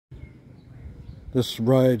This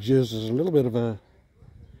road uses a little bit of a,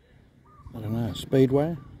 I don't know,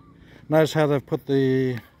 speedway. Notice how they've put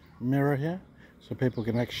the mirror here, so people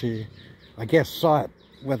can actually, I guess, sight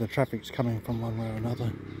where the traffic's coming from one way or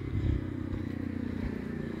another.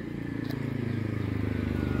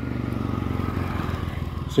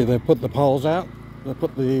 See, they put the poles out. They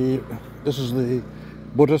put the, this is the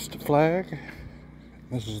Buddhist flag.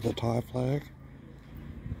 This is the Thai flag.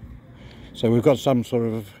 So we've got some sort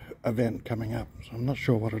of event coming up. So I'm not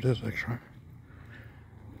sure what it is actually.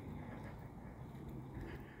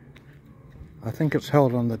 I think it's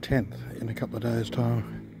held on the 10th in a couple of days'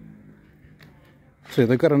 time. See,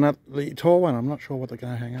 they've got another tall one. I'm not sure what they're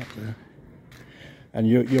going to hang up there. And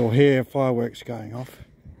you'll hear fireworks going off.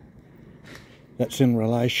 That's in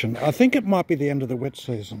relation. I think it might be the end of the wet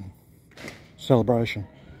season celebration.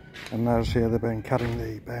 And notice here they've been cutting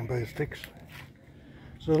the bamboo sticks.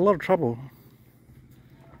 So there's a lot of trouble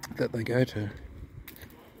that they go to.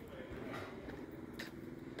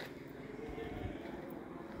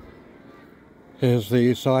 Here's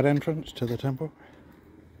the side entrance to the temple.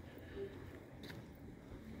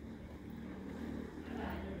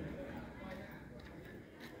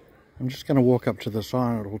 I'm just going to walk up to the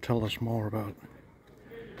sign. It will tell us more about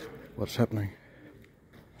what's happening.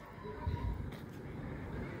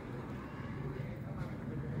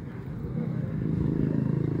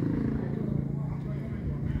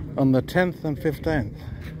 On the 10th and 15th,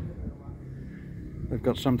 we've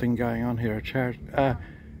got something going on here, a charity,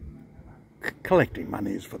 collecting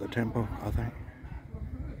monies for the temple, I think.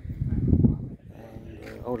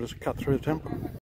 And I'll just cut through the temple.